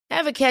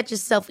Ever catch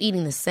yourself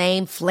eating the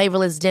same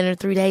flavorless dinner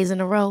 3 days in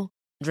a row?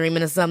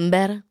 Dreaming of something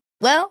better?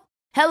 Well,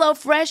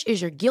 HelloFresh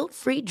is your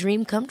guilt-free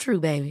dream come true,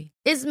 baby.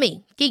 It's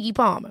me, Keke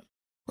Palmer.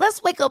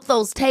 Let's wake up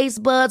those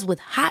taste buds with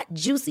hot,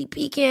 juicy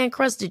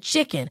pecan-crusted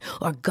chicken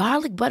or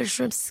garlic butter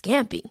shrimp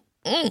scampi.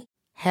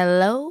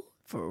 Hello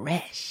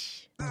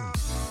Fresh.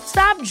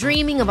 Stop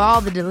dreaming of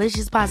all the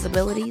delicious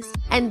possibilities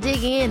and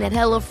dig in at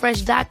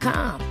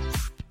HelloFresh.com.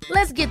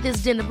 Let's get this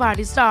dinner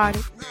party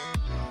started.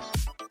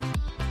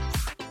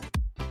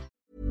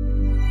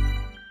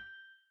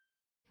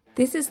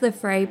 This is the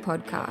Frey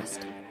podcast,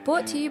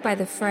 brought to you by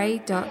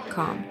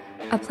thefrey.com,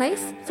 a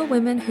place for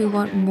women who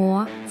want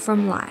more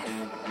from life.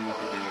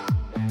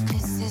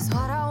 This is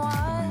what I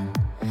want,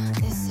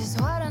 this is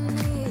what I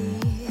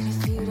need.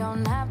 If you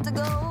don't have to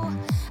go,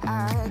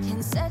 I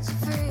can set you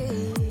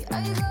free.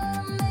 Are you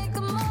gonna make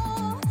a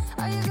move?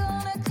 Are you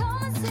gonna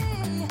come and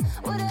see?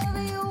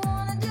 Whatever you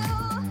wanna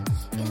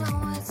do, you know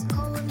what's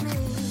cool with me.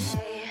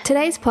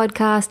 Today's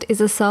podcast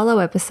is a solo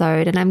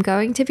episode, and I'm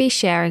going to be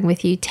sharing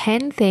with you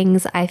 10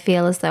 things I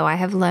feel as though I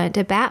have learned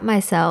about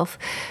myself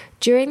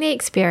during the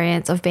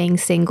experience of being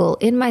single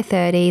in my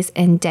 30s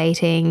and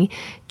dating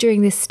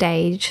during this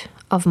stage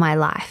of my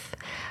life.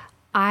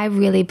 I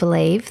really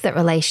believe that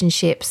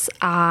relationships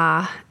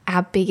are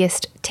our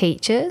biggest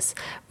teachers.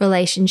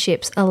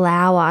 Relationships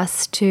allow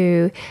us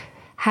to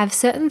have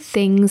certain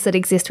things that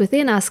exist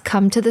within us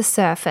come to the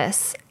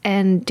surface,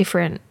 and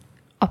different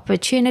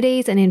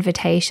opportunities and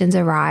invitations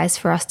arise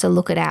for us to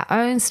look at our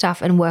own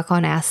stuff and work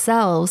on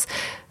ourselves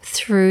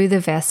through the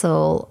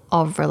vessel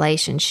of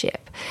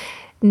relationship.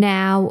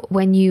 Now,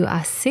 when you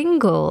are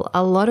single,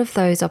 a lot of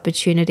those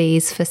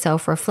opportunities for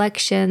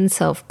self-reflection,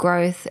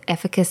 self-growth,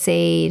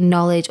 efficacy,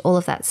 knowledge, all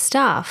of that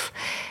stuff,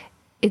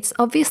 it's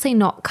obviously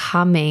not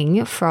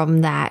coming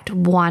from that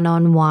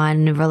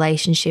one-on-one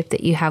relationship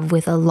that you have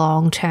with a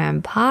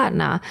long-term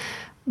partner,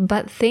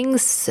 but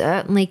things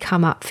certainly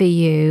come up for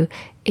you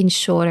in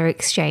shorter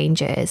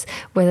exchanges,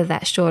 whether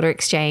that shorter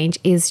exchange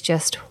is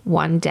just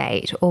one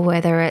date or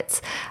whether it's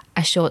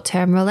a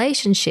short-term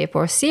relationship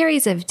or a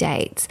series of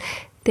dates.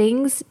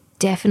 Things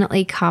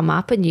definitely come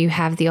up and you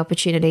have the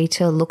opportunity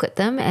to look at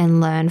them and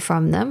learn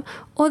from them,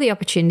 or the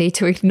opportunity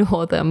to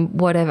ignore them,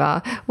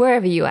 wherever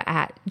you are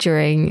at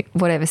during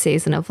whatever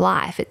season of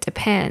life. It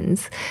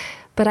depends.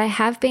 But I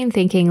have been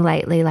thinking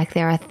lately, like,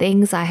 there are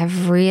things I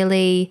have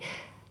really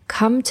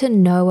come to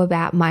know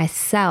about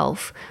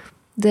myself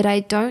that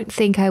I don't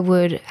think I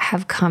would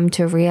have come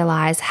to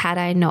realize had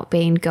I not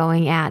been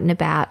going out and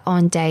about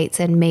on dates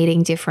and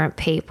meeting different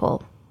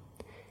people.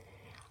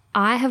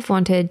 I have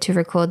wanted to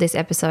record this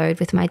episode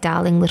with my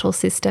darling little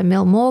sister,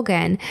 Mel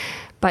Morgan,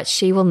 but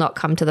she will not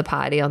come to the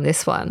party on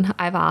this one.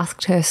 I've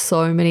asked her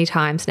so many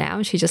times now,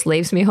 and she just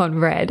leaves me on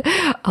red.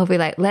 I'll be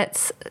like,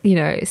 let's,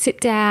 sit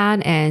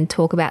down and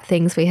talk about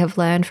things we have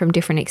learned from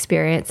different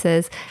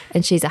experiences.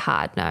 And she's a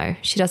hard no.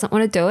 She doesn't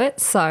want to do it.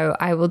 So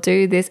I will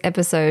do this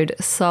episode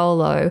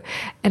solo,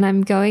 and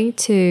I'm going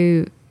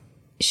to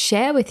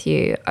share with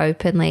you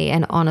openly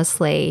and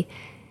honestly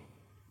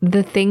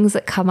the things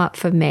that come up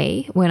for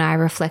me when I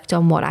reflect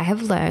on what I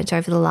have learned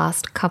over the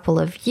last couple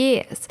of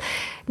years.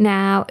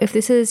 Now, if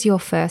this is your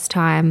first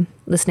time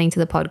listening to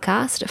the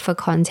podcast, for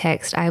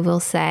context, I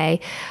will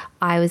say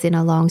I was in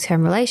a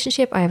long-term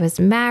relationship. I was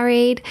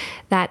married.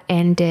 That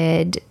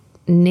ended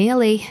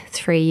nearly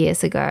 3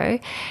 years ago.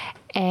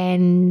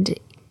 And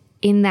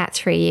in that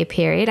 3-year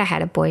period, I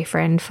had a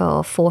boyfriend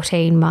for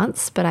 14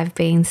 months, but I've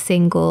been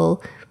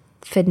single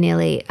for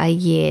nearly a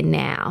year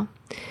now.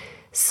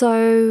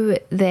 So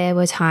there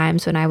were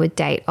times when I would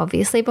date,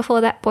 obviously, before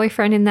that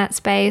boyfriend in that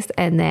space,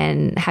 and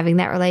then having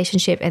that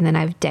relationship, and then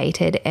I've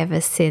dated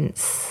ever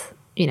since,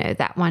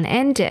 that one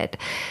ended.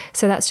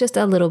 So that's just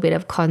a little bit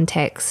of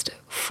context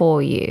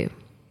for you.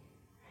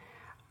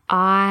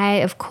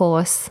 I, of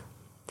course,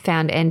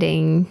 found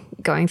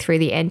going through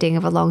the ending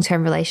of a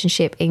long-term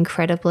relationship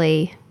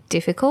incredibly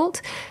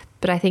difficult,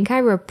 but I think I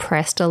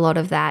repressed a lot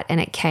of that, and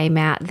it came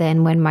out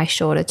then when my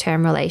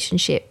shorter-term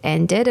relationship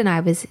ended, and I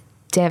was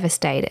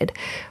devastated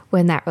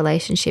when that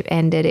relationship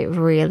ended. It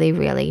really,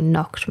 really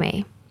knocked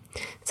me.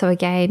 So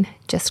again,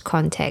 just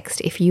context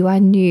if you are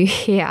new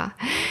here.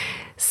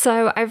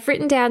 So I've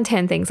written down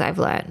 10 things I've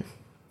learned.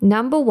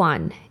 Number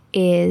 1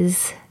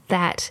 is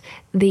that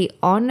the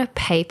on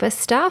paper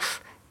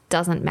stuff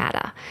doesn't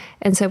matter.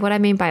 And so what I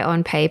mean by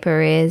on paper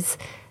is,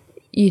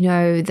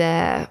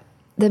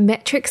 the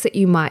metrics that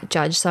you might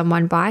judge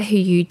someone by who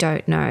you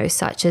don't know,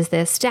 such as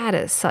their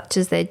status, such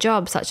as their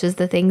job, such as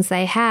the things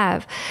they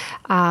have.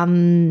 How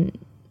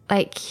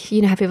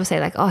people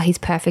say oh, he's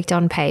perfect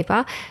on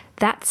paper.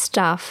 That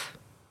stuff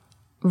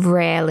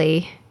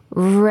rarely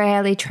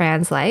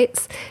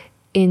translates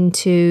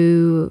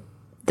into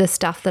the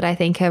stuff that I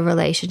think a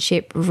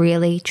relationship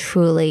really,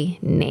 truly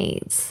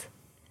needs.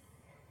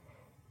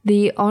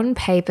 The on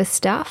paper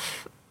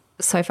stuff,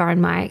 so far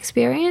in my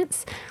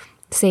experience,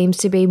 seems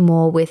to be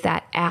more with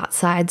that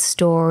outside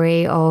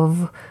story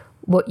of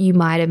what you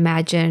might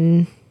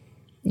imagine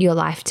your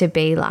life to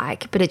be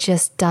like, but it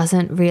just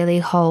doesn't really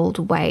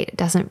hold weight. It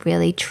doesn't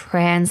really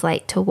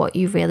translate to what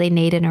you really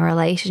need in a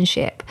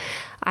relationship.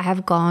 I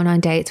have gone on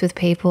dates with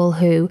people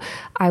who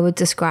I would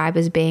describe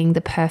as being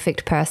the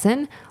perfect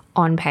person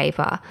on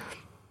paper,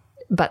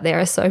 but there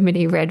are so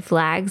many red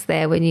flags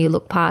there when you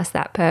look past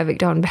that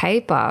perfect on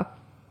paper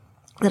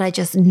that I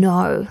just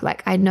know,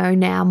 like I know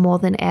now more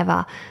than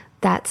ever,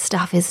 that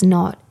stuff is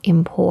not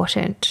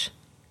important.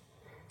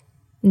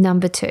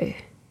 Number 2,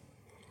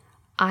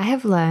 I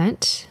have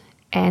learnt,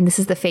 and this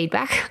is the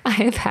feedback I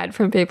have had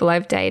from people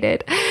I've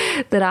dated,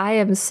 that I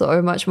am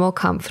so much more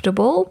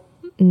comfortable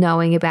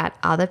knowing about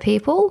other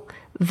people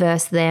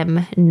versus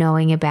them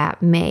knowing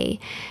about me.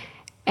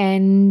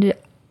 And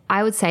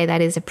I would say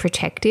that is a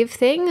protective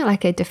thing,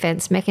 like a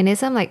defense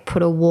mechanism, like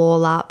put a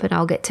wall up and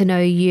I'll get to know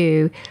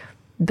you,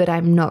 but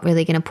I'm not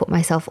really going to put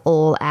myself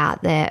all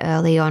out there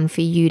early on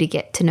for you to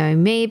get to know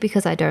me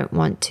because I don't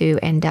want to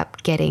end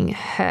up getting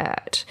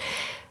hurt.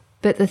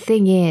 But the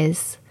thing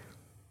is,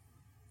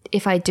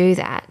 if I do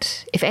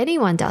that, if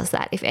anyone does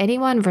that, if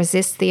anyone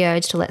resists the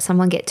urge to let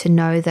someone get to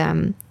know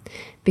them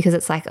because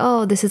it's like,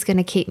 oh, this is going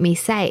to keep me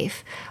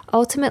safe,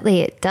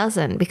 ultimately it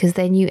doesn't, because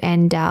then you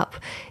end up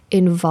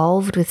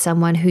involved with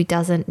someone who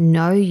doesn't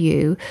know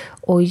you,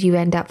 or you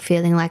end up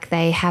feeling like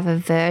they have a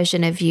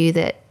version of you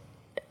that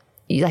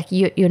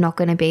you're not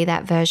going to be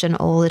that version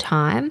all the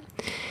time.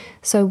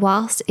 So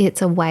whilst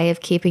it's a way of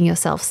keeping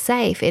yourself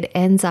safe, it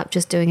ends up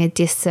just doing a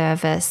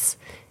disservice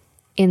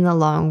in the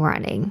long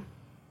running.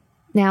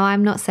 Now,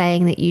 I'm not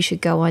saying that you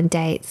should go on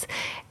dates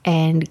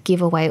and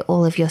give away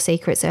all of your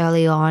secrets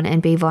early on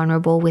and be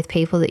vulnerable with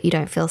people that you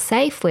don't feel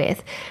safe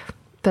with.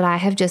 But I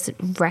have just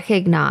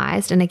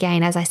recognized, and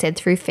again, as I said,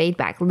 through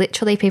feedback,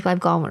 literally people I've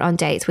gone on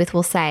dates with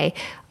will say,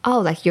 oh,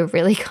 like you're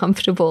really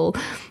comfortable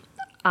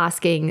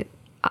asking,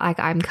 like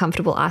I'm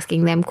comfortable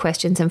asking them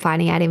questions and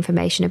finding out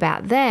information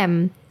about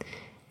them,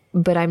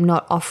 but I'm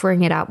not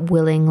offering it up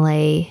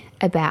willingly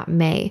about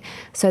me.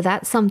 So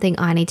that's something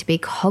I need to be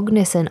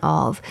cognizant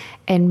of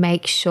and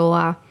make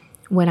sure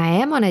when I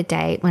am on a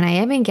date, when I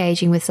am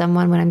engaging with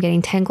someone, when I'm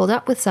getting tangled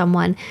up with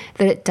someone,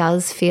 that it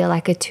does feel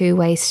like a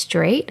two-way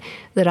street,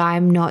 that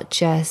I'm not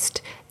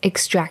just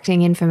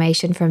extracting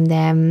information from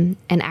them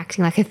and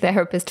acting like a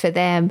therapist for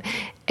them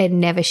and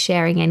never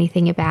sharing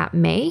anything about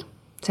me.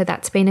 So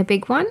that's been a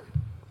big one.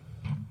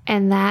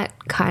 And that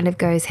kind of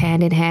goes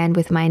hand in hand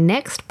with my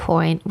next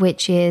point,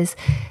 which is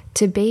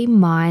to be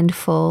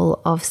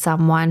mindful of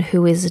someone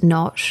who is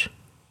not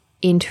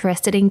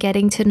interested in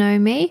getting to know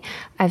me.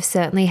 I've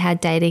certainly had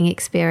dating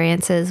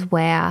experiences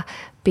where,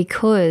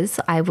 because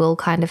I will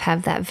kind of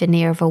have that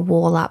veneer of a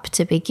wall up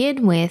to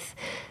begin with,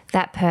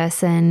 that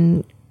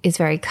person is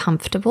very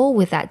comfortable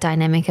with that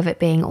dynamic of it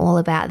being all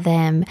about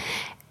them.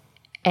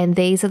 And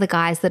these are the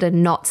guys that are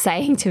not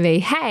saying to me,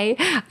 hey,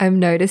 I'm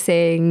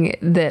noticing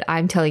that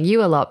I'm telling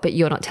you a lot, but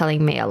you're not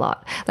telling me a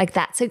lot. Like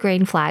that's a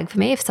green flag for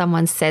me. If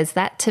someone says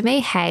that to me,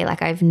 hey,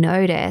 like I've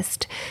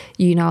noticed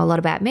you know a lot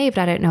about me, but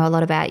I don't know a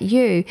lot about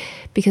you,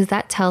 because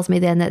that tells me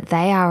then that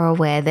they are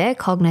aware, they're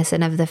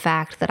cognizant of the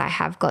fact that I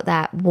have got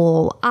that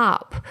wall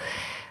up.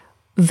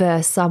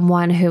 Versus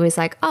someone who is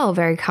like, oh,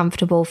 very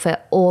comfortable for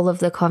all of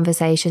the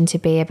conversation to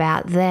be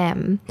about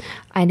them.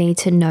 I need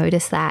to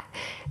notice that.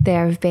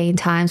 There have been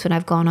times when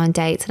I've gone on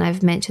dates, and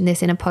I've mentioned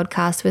this in a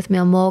podcast with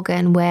Mil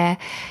Morgan, where,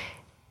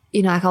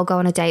 you know, like I'll go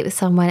on a date with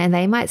someone and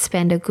they might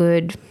spend a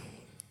good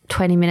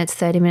 20 minutes,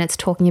 30 minutes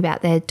talking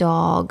about their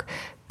dog,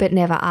 but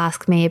never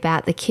ask me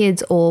about the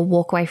kids, or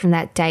walk away from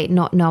that date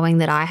not knowing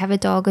that I have a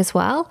dog as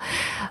well.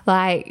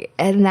 Like,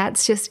 and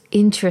that's just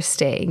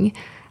interesting.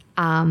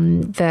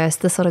 Versus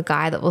the sort of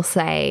guy that will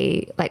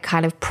say, like,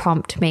 kind of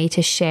prompt me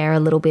to share a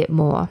little bit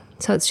more.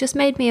 So it's just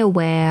made me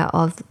aware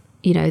of,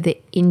 you know, the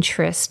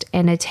interest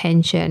and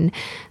attention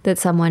that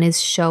someone is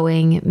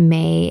showing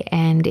me,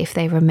 and if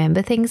they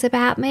remember things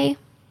about me.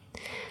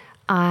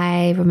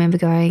 I remember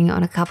going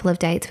on a couple of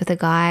dates with a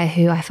guy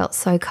who I felt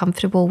so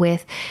comfortable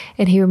with,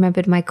 and he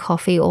remembered my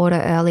coffee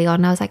order early on.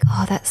 And I was like,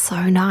 oh, that's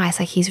so nice.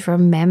 Like, he's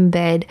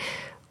remembered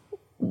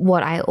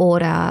what I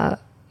order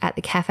at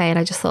the cafe, and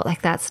I just thought,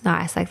 like, that's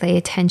nice. Like, the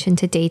attention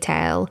to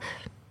detail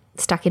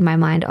stuck in my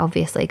mind,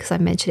 obviously, because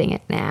I'm mentioning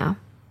it now.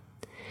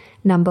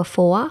 Number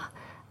 4,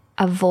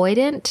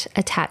 avoidant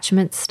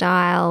attachment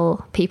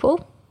style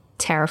people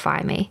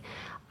terrify me.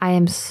 I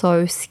am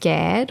so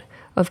scared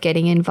of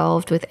getting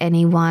involved with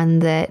anyone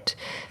that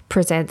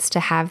presents to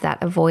have that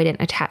avoidant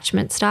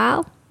attachment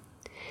style.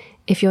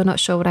 If you're not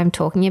sure what I'm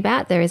talking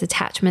about, there is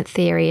attachment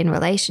theory in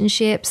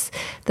relationships.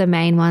 The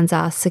main ones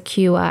are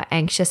secure,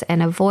 anxious,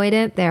 and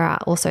avoidant. There are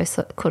also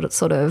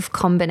sort of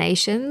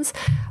combinations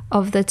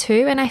of the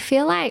two. And I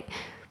feel like,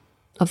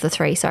 of the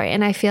three, sorry.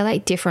 And I feel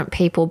like different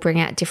people bring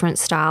out different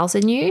styles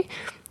in you,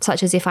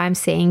 such as if I'm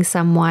seeing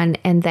someone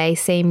and they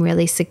seem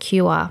really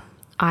secure,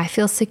 I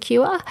feel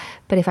secure.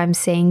 But if I'm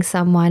seeing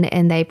someone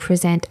and they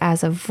present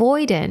as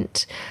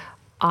avoidant,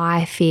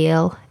 I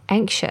feel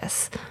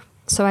anxious.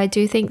 So I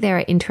do think there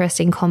are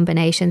interesting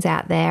combinations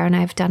out there, and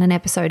I've done an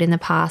episode in the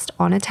past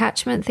on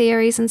attachment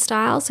theories and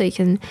styles, so you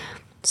can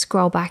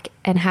scroll back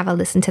and have a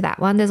listen to that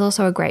one. There's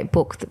also a great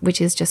book which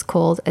is just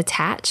called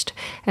Attached,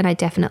 and I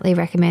definitely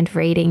recommend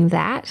reading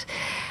that.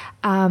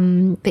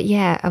 But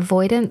yeah,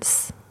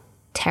 avoidance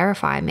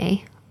terrify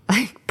me,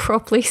 like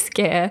properly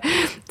scare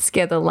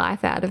the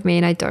life out of me,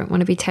 and I don't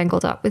want to be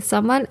tangled up with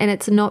someone. And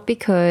it's not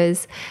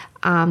because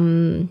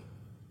I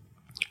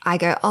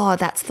go, oh,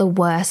 that's the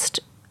worst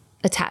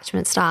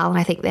attachment style and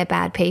I think they're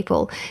bad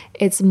people.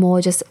 It's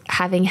more just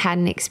having had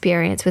an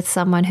experience with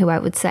someone who I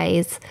would say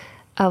is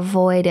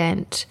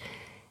avoidant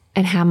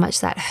and how much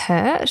that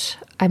hurt.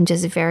 I'm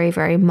just very,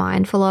 very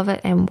mindful of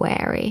it and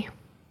wary.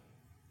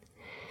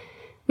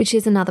 Which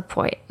is another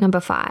point, number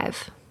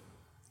 5.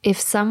 If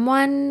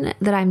someone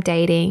that I'm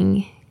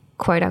dating,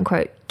 quote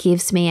unquote,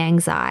 gives me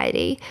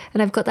anxiety,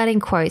 and I've got that in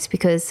quotes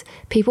because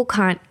people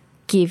can't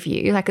give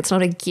you, like it's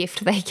not a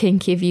gift they can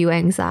give you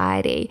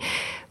anxiety,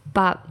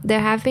 but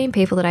there have been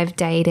people that I've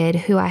dated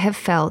who I have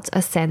felt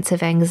a sense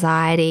of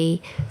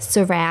anxiety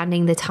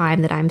surrounding the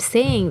time that I'm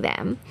seeing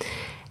them.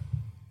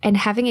 And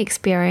having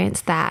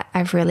experienced that,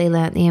 I've really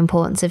learnt the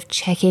importance of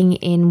checking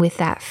in with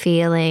that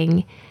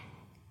feeling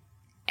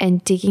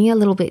and digging a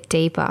little bit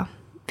deeper,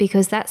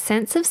 because that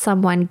sense of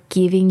someone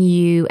giving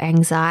you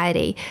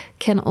anxiety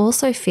can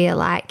also feel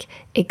like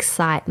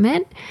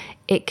excitement.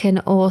 It can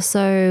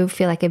also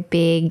feel like a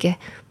big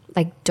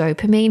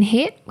dopamine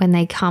hit when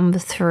they come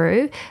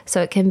through.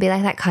 So it can be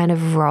like that kind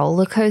of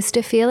roller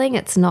coaster feeling.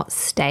 It's not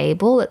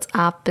stable. It's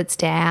up, it's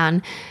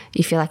down.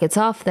 You feel like it's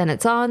off, then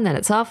it's on, then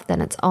it's off, then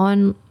it's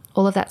on.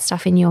 All of that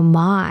stuff in your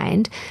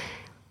mind.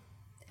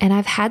 And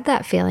I've had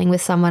that feeling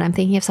with someone. I'm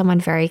thinking of someone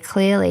very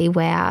clearly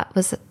where it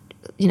was,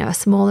 a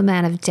small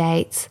amount of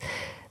dates,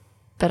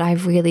 but I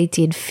really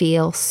did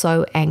feel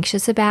so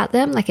anxious about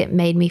them. Like it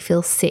made me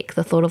feel sick.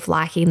 The thought of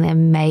liking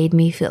them made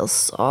me feel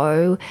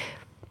so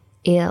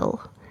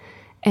ill.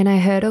 And I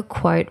heard a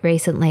quote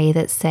recently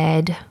that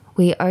said,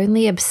 "We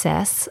only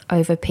obsess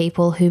over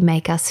people who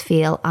make us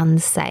feel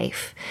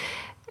unsafe."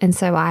 And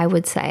so I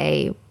would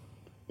say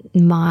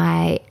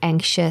my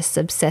anxious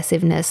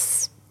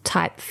obsessiveness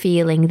type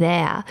feeling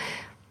there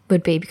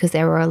would be because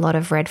there were a lot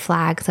of red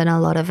flags and a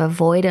lot of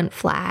avoidant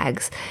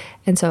flags.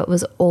 And so it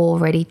was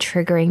already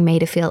triggering me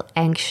to feel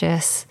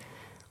anxious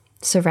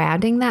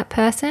surrounding that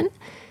person.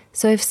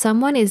 So if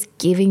someone is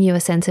giving you a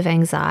sense of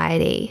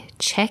anxiety,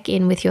 check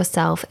in with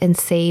yourself and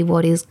see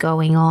what is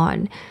going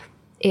on.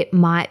 It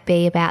might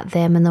be about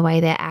them and the way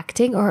they're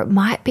acting, or it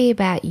might be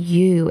about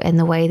you and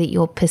the way that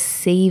you're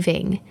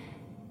perceiving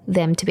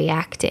them to be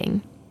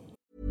acting.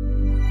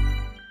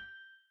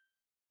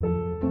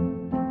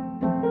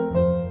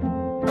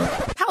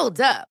 Hold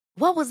up.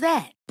 What was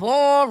that?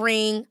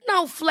 Boring.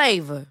 No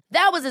flavor.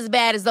 That was as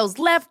bad as those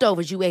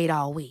leftovers you ate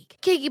all week.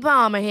 Keke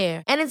Palmer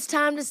here. And it's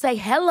time to say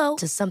hello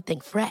to something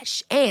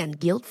fresh and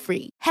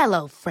guilt-free.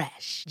 Hello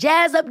Fresh.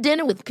 Jazz up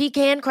dinner with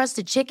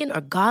pecan-crusted chicken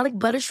or garlic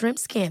butter shrimp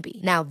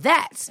scampi. Now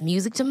that's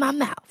music to my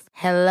mouth.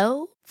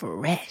 Hello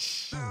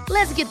Fresh.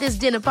 Let's get this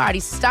dinner party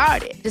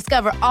started.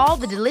 Discover all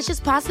the delicious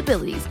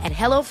possibilities at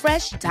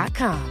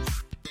HelloFresh.com.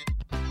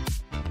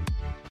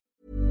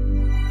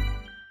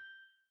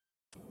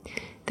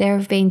 There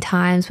have been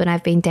times when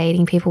I've been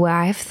dating people where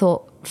I've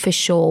thought for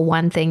sure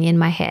one thing in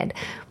my head,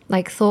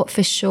 thought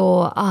for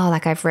sure,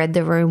 I've read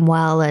the room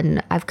well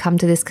and I've come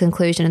to this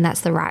conclusion and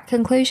that's the right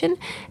conclusion.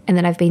 And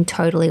then I've been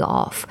totally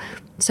off.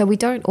 So we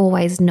don't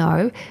always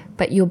know,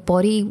 but your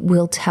body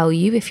will tell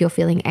you if you're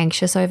feeling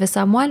anxious over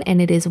someone,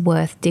 and it is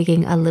worth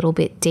digging a little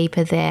bit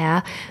deeper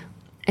there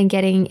and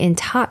getting in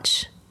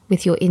touch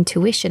with your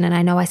intuition. And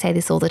I know I say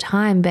this all the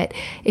time, but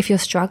if you're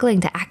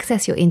struggling to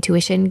access your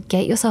intuition,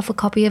 get yourself a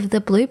copy of the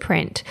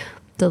blueprint.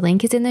 The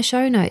link is in the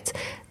show notes.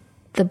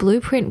 The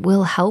blueprint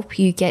will help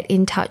you get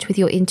in touch with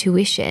your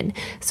intuition.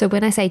 So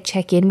when I say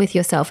check in with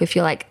yourself, if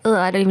you're like,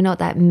 I don't even know what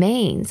that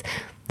means,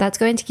 that's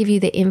going to give you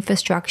the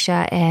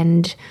infrastructure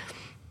and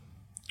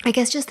I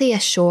guess just the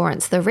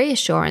assurance, the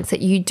reassurance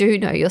that you do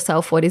know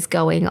yourself what is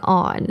going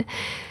on.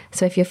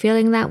 So if you're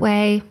feeling that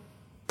way,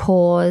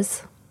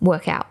 pause,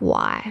 work out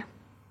why.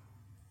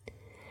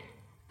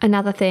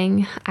 Another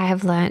thing I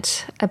have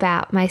learnt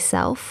about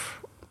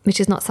myself, which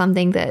is not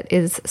something that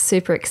is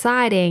super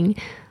exciting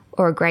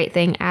or a great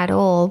thing at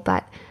all,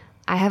 but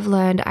I have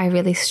learned I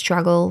really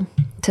struggle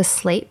to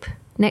sleep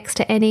next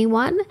to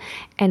anyone.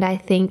 And I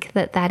think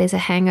that that is a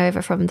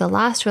hangover from the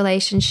last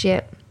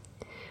relationship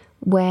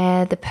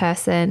where the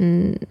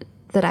person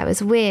that I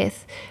was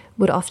with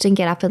would often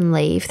get up and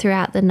leave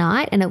throughout the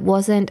night. And it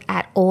wasn't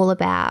at all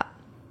about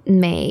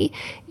me.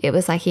 It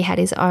was like he had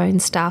his own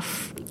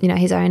stuff,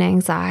 his own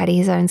anxiety,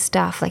 his own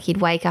stuff. Like he'd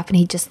wake up and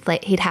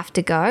he'd have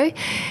to go.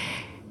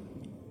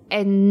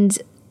 And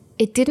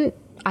I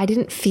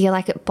didn't feel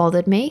like it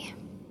bothered me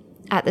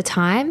at the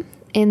time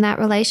in that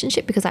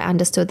relationship because I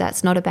understood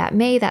that's not about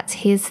me, that's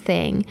his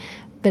thing.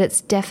 But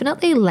it's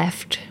definitely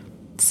left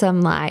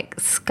some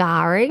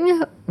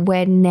scarring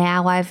where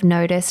now I've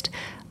noticed,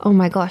 oh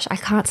my gosh, I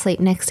can't sleep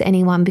next to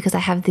anyone because I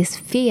have this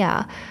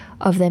fear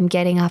of them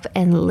getting up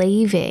and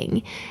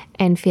leaving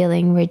and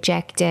feeling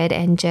rejected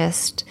and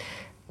just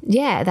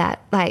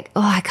that like,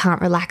 oh, I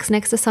can't relax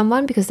next to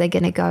someone because they're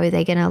going to go,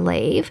 they're going to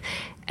leave.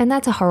 And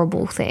that's a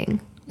horrible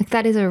thing. Like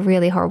that is a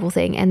really horrible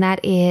thing. And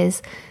that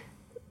is,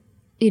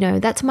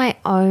 that's my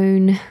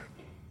own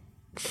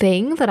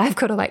thing that I've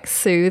got to like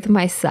soothe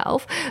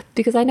myself,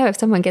 because I know if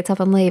someone gets up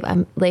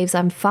and leaves,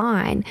 I'm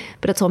fine.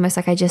 But it's almost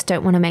like I just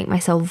don't want to make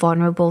myself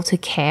vulnerable to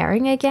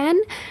caring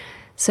again.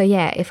 So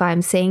yeah, if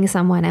I'm seeing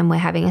someone and we're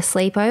having a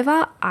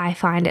sleepover, I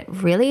find it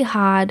really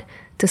hard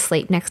to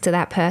sleep next to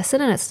that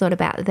person, and it's not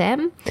about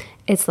them.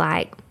 It's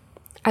like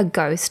a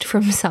ghost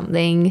from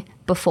something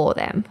before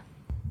them.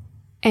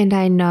 And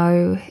I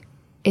know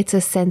it's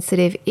a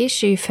sensitive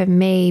issue for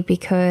me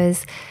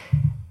because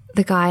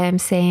the guy I'm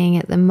seeing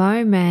at the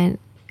moment,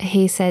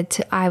 he said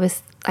I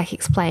was like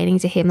explaining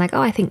to him like,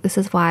 oh, I think this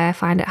is why I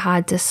find it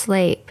hard to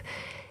sleep.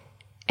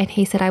 And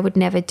he said, I would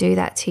never do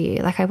that to you.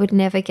 Like I would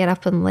never get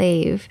up and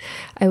leave.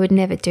 I would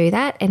never do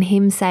that. And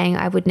him saying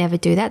I would never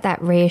do that,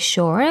 that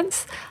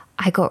reassurance,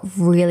 I got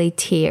really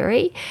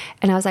teary,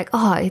 and I was like,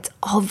 oh, it's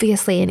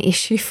obviously an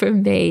issue for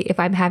me if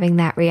I'm having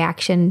that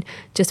reaction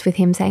just with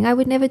him saying I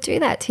would never do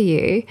that to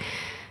you.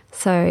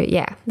 So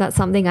yeah, that's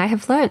something I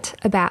have learnt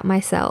about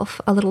myself,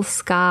 a little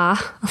scar,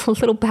 a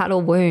little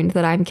battle wound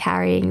that I'm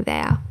carrying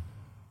there.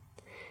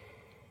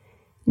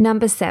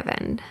 Number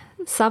 7,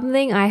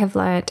 something I have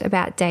learnt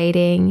about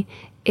dating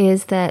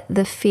is that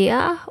the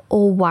fear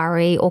or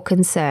worry or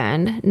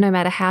concern, no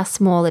matter how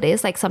small it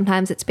is, like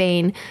sometimes it's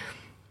been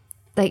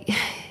like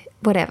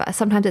whatever,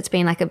 sometimes it's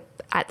been like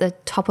at the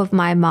top of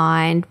my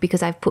mind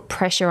because I've put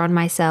pressure on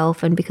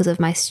myself and because of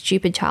my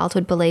stupid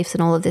childhood beliefs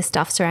and all of this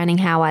stuff surrounding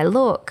how I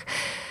look.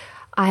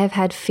 I have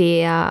had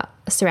fear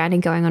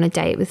surrounding going on a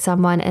date with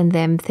someone and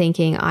them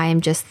thinking I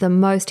am just the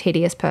most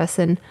hideous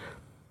person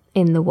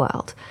in the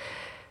world.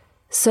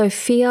 So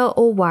fear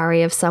or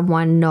worry of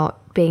someone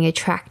not being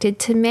attracted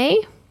to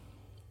me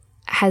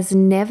has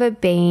never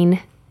been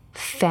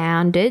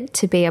founded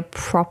to be a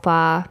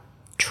proper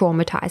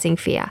traumatizing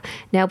fear.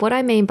 Now, what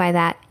I mean by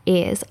that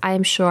is I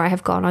am sure I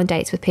have gone on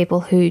dates with people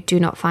who do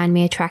not find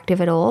me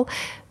attractive at all,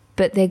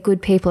 but they're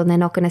good people and they're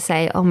not going to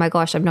say, oh my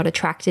gosh, I'm not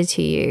attracted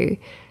to you.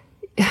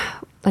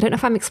 I don't know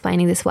if I'm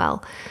explaining this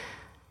well.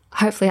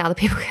 Hopefully other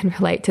people can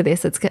relate to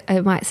this.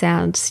 It might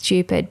sound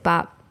stupid,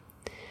 but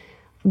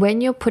when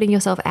you're putting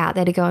yourself out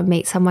there to go and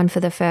meet someone for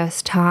the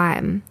first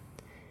time,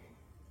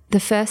 the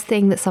first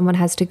thing that someone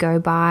has to go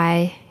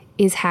by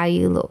is how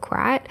you look,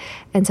 right?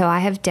 And so I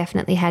have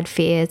definitely had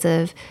fears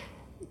of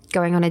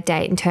going on a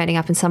date and turning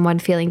up and someone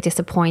feeling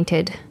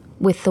disappointed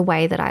with the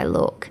way that I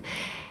look.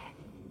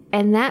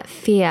 And that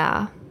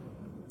fear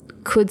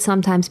could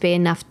sometimes be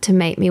enough to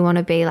make me want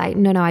to be like,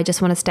 no, I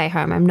just want to stay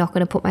home. I'm not going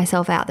to put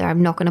myself out there.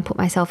 I'm not going to put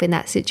myself in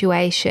that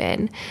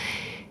situation.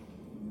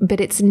 But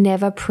it's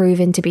never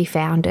proven to be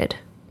founded.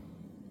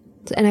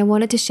 And I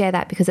wanted to share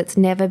that because it's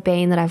never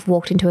been that I've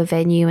walked into a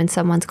venue and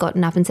someone's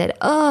gotten up and said,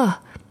 oh,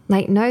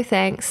 like, no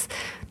thanks.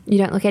 You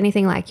don't look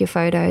anything like your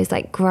photos,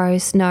 like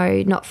gross.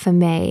 No, not for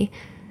me.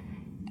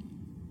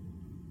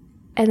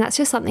 And that's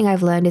just something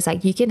I've learned is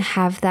like you can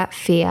have that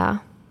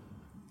fear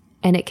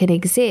and it can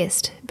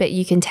exist, but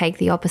you can take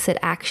the opposite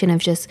action of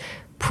just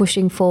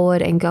pushing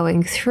forward and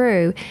going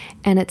through,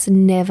 and it's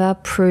never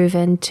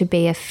proven to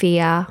be a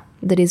fear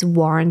that is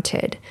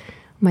warranted.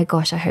 My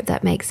gosh, I hope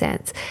that makes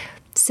sense.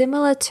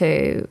 Similar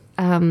to,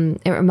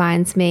 it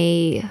reminds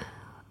me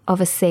of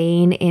a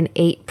scene in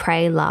Eat,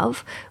 Pray,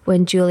 Love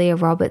when Julia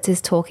Roberts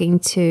is talking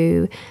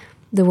to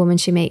the woman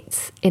she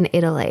meets in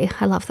Italy.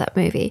 I love that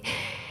movie.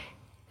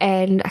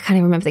 And I can't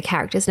even remember the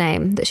character's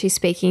name that she's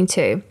speaking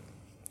to.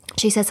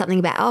 She says something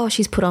about, oh,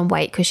 she's put on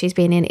weight because she's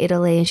been in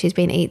Italy and she's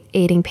been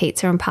eating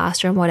pizza and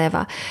pasta and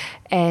whatever.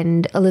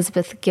 And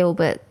Elizabeth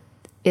Gilbert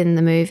in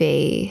the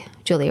movie,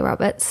 Julia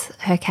Roberts,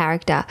 her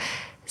character,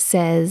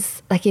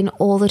 says, like, in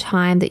all the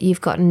time that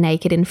you've gotten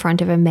naked in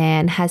front of a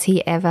man, has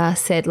he ever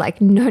said like,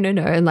 no,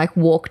 and like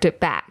walked it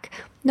back?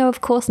 No,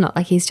 of course not.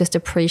 Like, he's just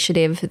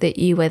appreciative that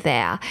you were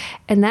there.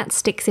 And that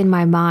sticks in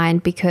my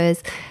mind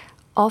because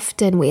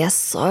often we are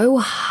so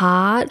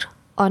hard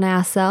on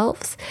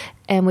ourselves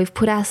and we've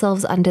put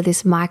ourselves under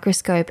this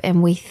microscope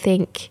and we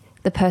think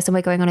the person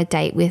we're going on a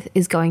date with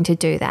is going to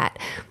do that.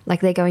 Like,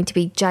 they're going to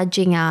be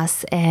judging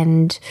us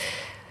and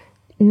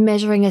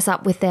measuring us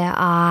up with their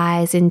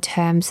eyes in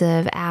terms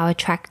of our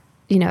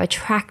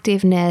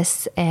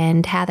attractiveness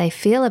and how they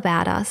feel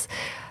about us.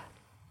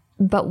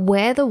 But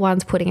we're the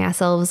ones putting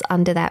ourselves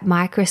under that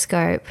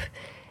microscope.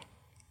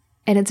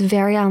 And it's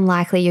very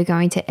unlikely you're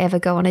going to ever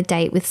go on a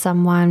date with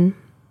someone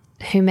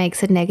who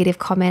makes a negative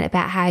comment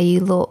about how you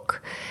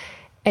look.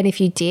 And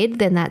if you did,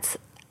 then that's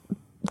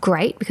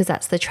great because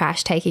that's the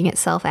trash taking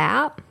itself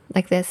out.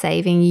 Like, they're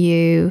saving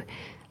you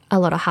a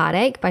lot of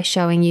heartache by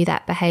showing you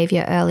that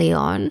behavior early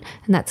on,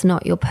 and that's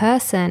not your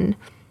person.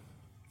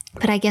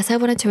 But I guess I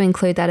wanted to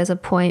include that as a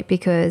point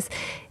because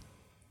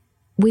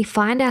we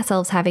find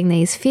ourselves having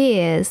these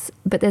fears,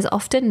 but there's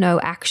often no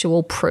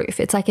actual proof.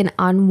 It's like an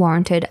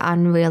unwarranted,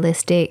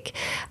 unrealistic,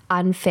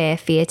 unfair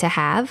fear to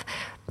have.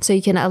 So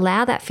you can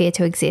allow that fear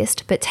to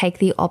exist, but take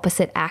the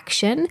opposite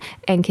action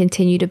and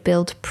continue to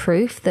build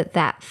proof that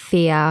that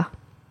fear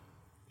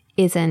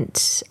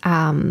isn't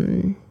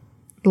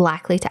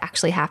likely to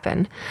actually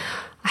happen.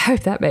 I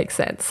hope that makes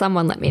sense.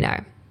 Someone let me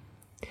know.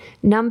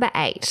 Number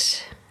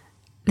 8.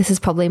 This is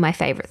probably my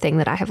favorite thing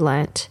that I have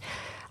learnt.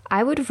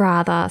 I would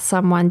rather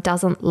someone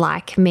doesn't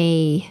like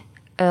me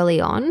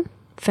early on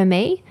for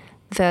me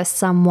versus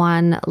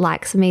someone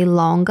likes me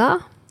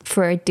longer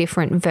for a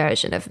different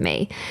version of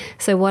me.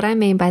 So what I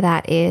mean by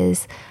that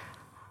is,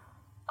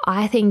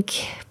 I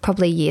think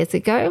probably years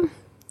ago,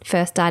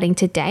 first starting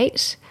to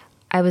date,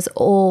 I was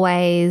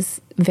always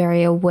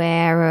very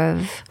aware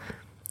of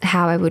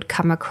how I would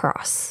come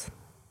across.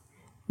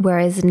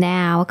 Whereas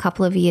now, a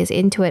couple of years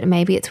into it,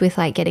 maybe it's with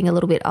like getting a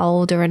little bit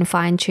older and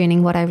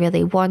fine-tuning what I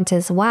really want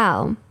as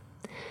well,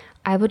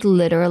 I would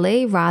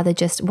literally rather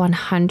just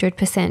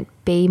 100%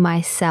 be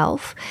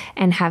myself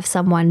and have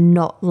someone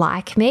not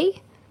like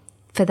me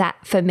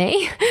for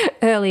me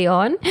early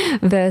on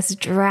versus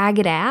drag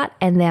it out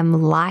and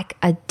them like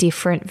a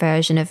different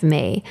version of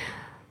me.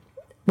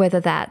 Whether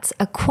that's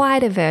a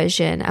quieter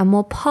version, a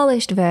more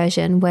polished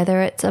version,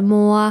 whether it's a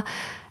more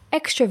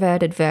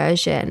extroverted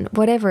version,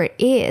 whatever it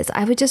is,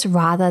 I would just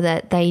rather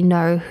that they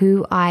know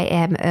who I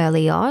am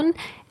early on.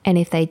 And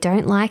if they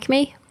don't like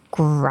me,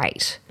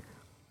 great.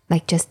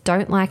 Like, just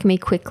don't like me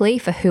quickly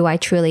for who I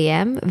truly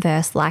am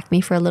versus like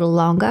me for a little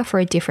longer for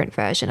a different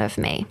version of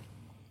me.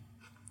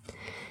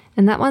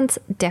 And that one's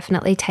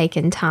definitely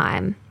taken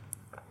time,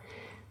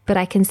 but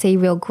I can see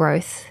real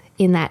growth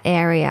in that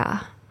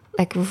area,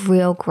 like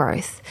real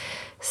growth.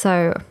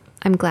 So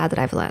I'm glad that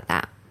I've learnt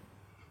that.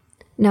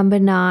 Number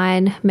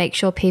 9, make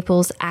sure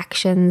people's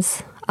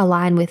actions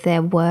align with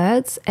their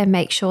words and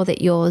make sure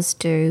that yours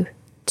do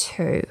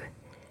too.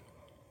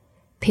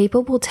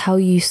 People will tell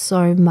you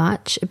so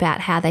much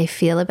about how they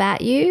feel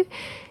about you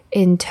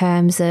in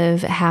terms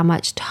of how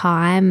much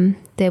time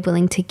they're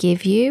willing to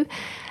give you,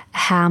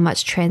 how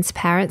much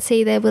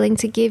transparency they're willing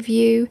to give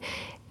you.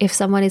 If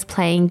someone is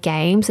playing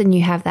games and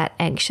you have that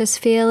anxious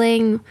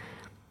feeling,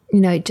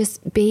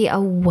 just be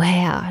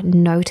aware,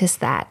 notice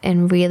that,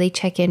 and really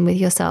check in with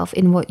yourself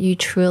in what you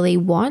truly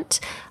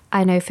want.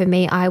 I know for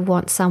me, I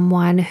want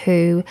someone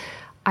who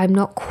I'm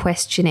not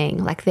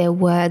questioning, like their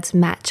words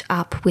match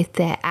up with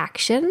their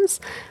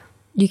actions.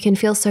 You can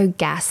feel so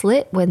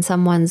gaslit when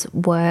someone's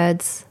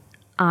words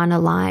aren't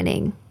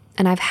aligning.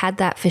 And I've had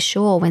that for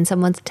sure when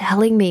someone's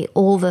telling me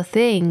all the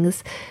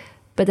things,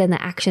 but then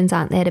the actions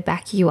aren't there to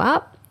back you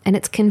up. And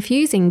it's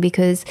confusing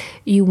because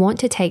you want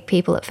to take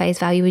people at face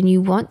value and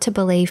you want to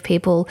believe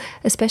people,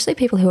 especially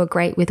people who are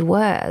great with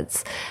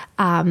words.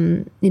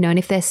 And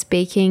if they're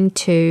speaking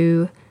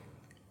to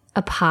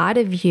a part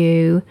of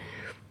you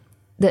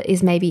that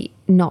is maybe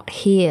not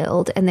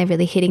healed and they're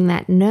really hitting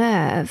that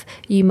nerve,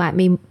 you might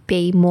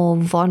be more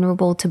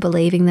vulnerable to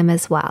believing them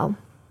as well.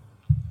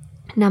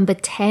 Number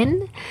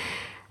 10,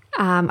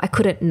 I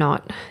couldn't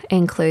not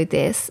include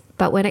this,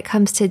 but when it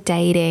comes to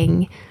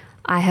dating,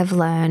 I have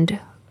learned,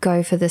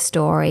 go for the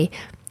story.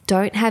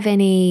 Don't have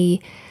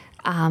any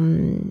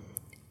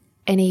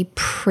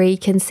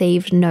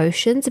preconceived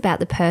notions about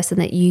the person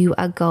that you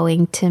are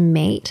going to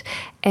meet,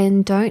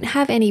 and don't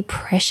have any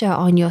pressure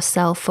on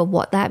yourself for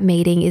what that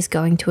meeting is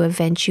going to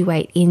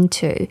eventuate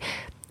into.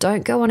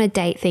 Don't go on a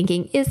date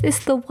thinking, is this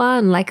the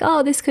one? Like,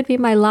 oh, this could be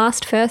my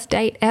last first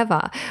date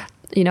ever.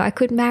 I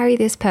could marry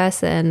this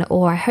person,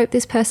 or I hope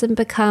this person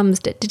becomes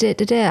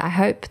I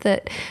hope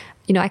that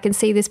I can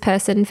see this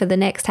person for the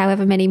next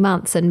however many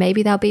months and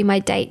maybe they'll be my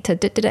date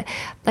to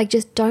Like,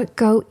 just don't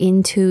go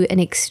into an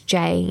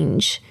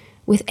exchange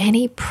with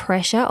any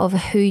pressure of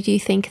who you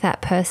think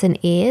that person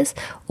is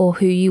or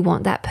who you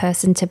want that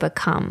person to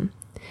become.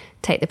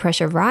 Take the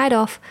pressure right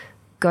off,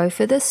 go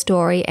for the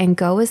story and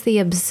go as the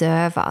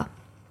observer.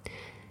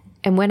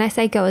 And when I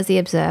say go as the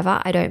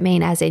observer, I don't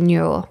mean as in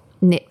you're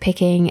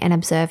nitpicking and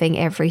observing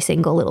every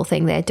single little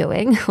thing they're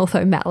doing,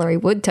 although Mallory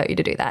would tell you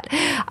to do that.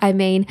 I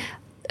mean,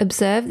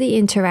 observe the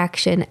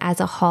interaction as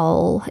a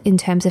whole in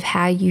terms of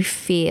how you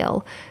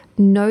feel.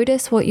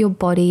 Notice what your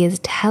body is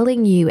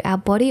telling you. Our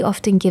body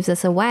often gives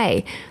us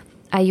away.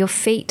 Are your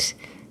feet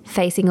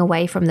facing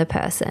away from the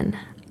person?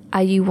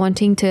 Are you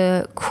wanting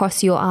to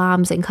cross your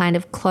arms and kind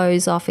of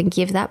close off and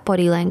give that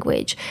body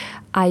language?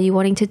 Are you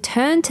wanting to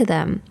turn to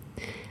them?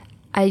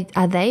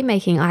 Are they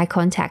making eye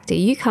contact? Are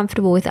you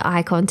comfortable with the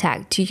eye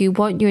contact? Do you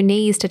want your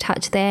knees to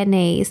touch their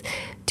knees?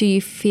 Do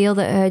you feel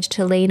the urge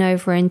to lean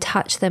over and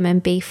touch them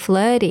and be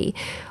flirty?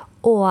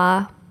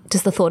 Or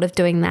does the thought of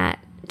doing that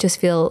just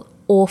feel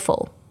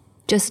awful?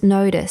 Just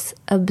notice,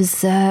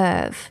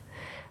 observe.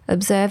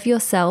 Observe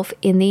yourself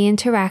in the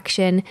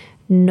interaction,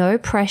 no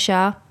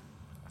pressure.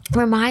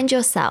 Remind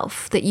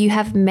yourself that you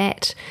have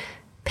met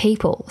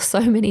people so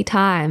many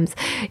times.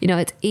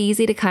 It's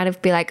easy to kind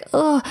of be like,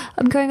 oh,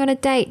 I'm going on a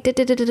date,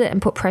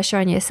 and put pressure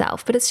on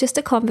yourself. But it's just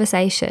a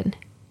conversation.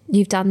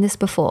 You've done this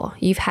before.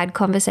 You've had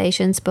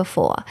conversations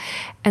before.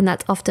 And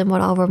that's often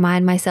what I'll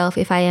remind myself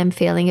if I am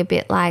feeling a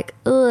bit like,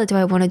 oh, do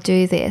I want to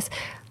do this?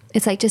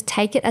 It's like, just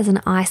take it as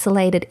an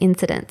isolated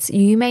incident.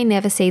 You may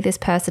never see this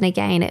person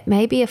again. It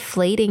may be a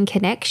fleeting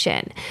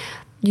connection.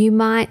 You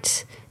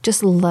might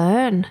just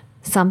learn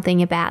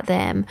something about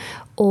them,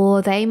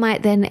 or they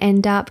might then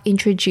end up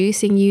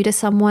introducing you to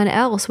someone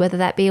else, whether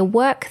that be a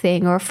work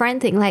thing or a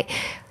friend thing. Like,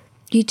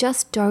 you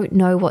just don't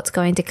know what's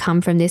going to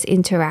come from this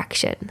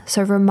interaction.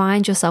 So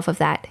remind yourself of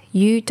that.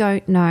 You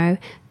don't know.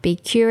 Be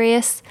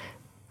curious.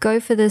 Go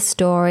for the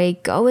story.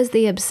 Go as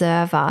the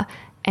observer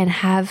and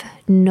have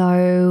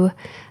no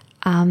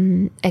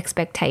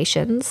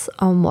expectations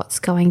on what's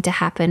going to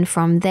happen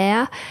from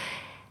there.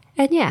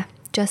 And yeah,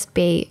 just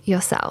be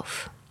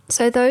yourself.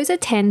 So those are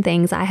 10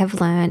 things I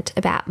have learned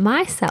about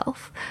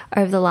myself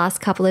over the last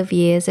couple of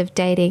years of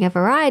dating a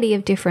variety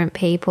of different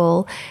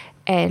people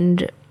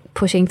and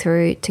pushing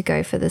through to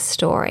go for the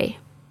story.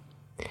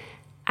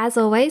 As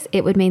always,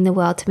 it would mean the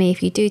world to me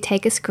if you do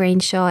take a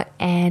screenshot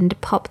and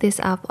pop this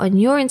up on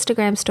your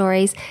Instagram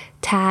stories,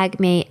 tag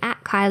me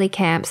at Kylie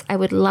Camps. I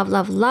would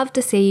love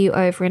to see you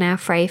over in our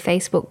Frey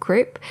Facebook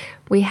group.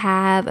 We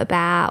have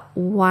about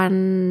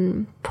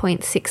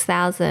 1.6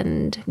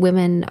 thousand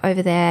women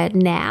over there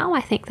now.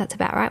 I think that's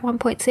about right,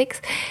 1.6.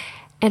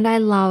 And I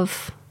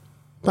love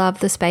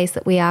the space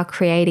that we are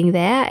creating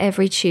there.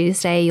 Every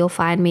Tuesday, you'll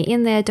find me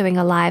in there doing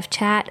a live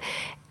chat.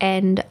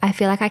 And I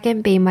feel like I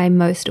can be my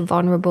most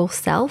vulnerable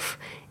self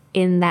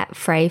in that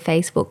Frey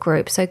Facebook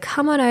group. So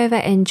come on over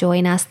and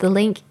join us. The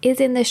link is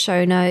in the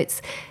show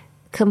notes,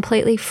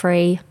 completely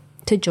free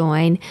to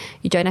join.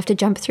 You don't have to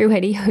jump through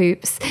any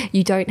hoops.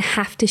 You don't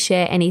have to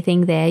share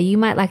anything there. You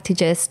might like to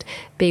just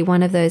be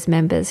one of those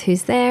members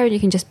who's there and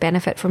you can just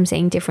benefit from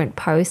seeing different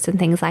posts and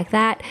things like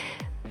that.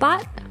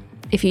 But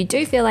if you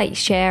do feel like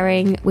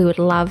sharing, we would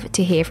love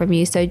to hear from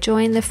you. So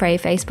join the Frey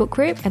Facebook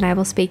group and I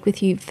will speak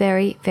with you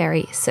very,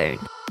 very soon.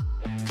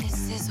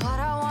 This is what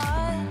I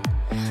want.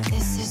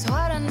 This is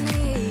what I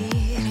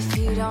need. If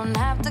you don't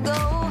have to go,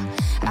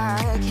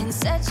 I can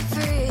set you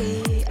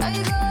free. Are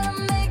you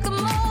gonna make a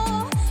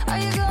move? Are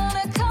you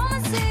gonna come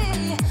and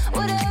see?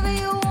 Whatever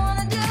you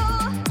wanna do,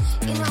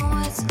 you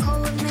know it's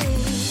cool with me.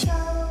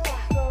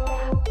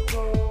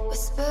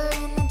 Whisper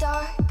in the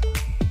dark.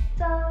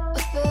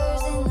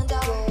 Whispers in the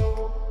dark.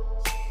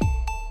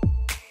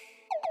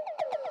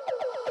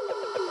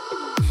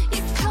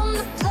 You come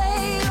to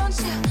play, don't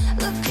you?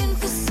 Looking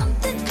for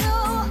something new.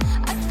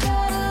 I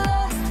got a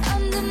lot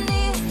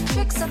underneath,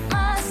 tricks up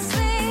my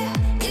sleeve.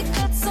 You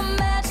got some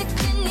magic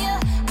in you,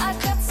 I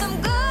got some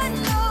good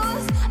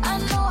news. I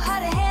know how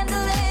to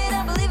handle it, I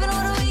believe in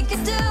what we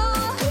can do.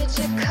 Would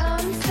you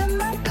come to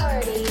my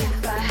party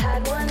if I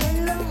had one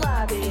in the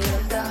lobby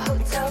of the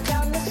hotel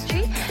down the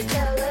street?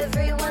 Tell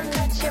everyone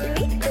that you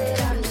meet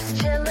that I'm just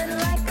chilling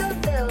like a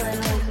villain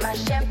with my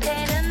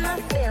champagne and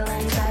my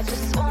feelings. I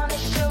just wanna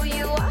show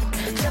you off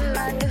to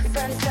my new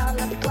friends down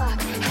the block.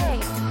 Hey,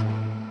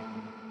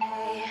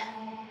 hey.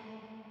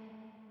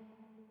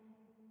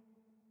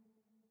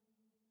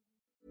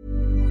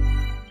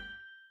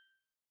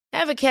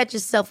 Ever catch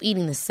yourself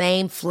eating the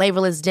same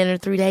flavorless dinner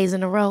 3 days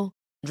in a row?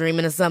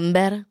 Dreaming of something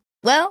better?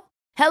 Well,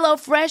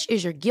 HelloFresh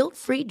is your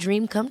guilt-free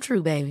dream come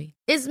true, baby.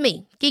 It's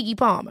me, Keke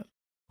Palmer.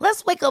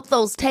 Let's wake up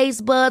those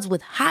taste buds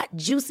with hot,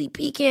 juicy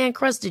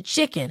pecan-crusted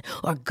chicken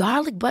or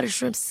garlic butter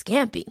shrimp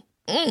scampi.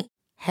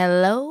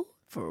 Hello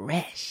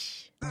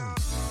Fresh.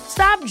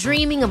 Stop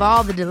dreaming of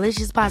all the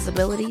delicious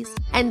possibilities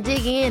and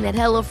dig in at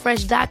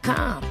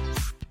HelloFresh.com.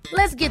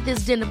 Let's get this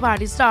dinner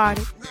party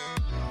started.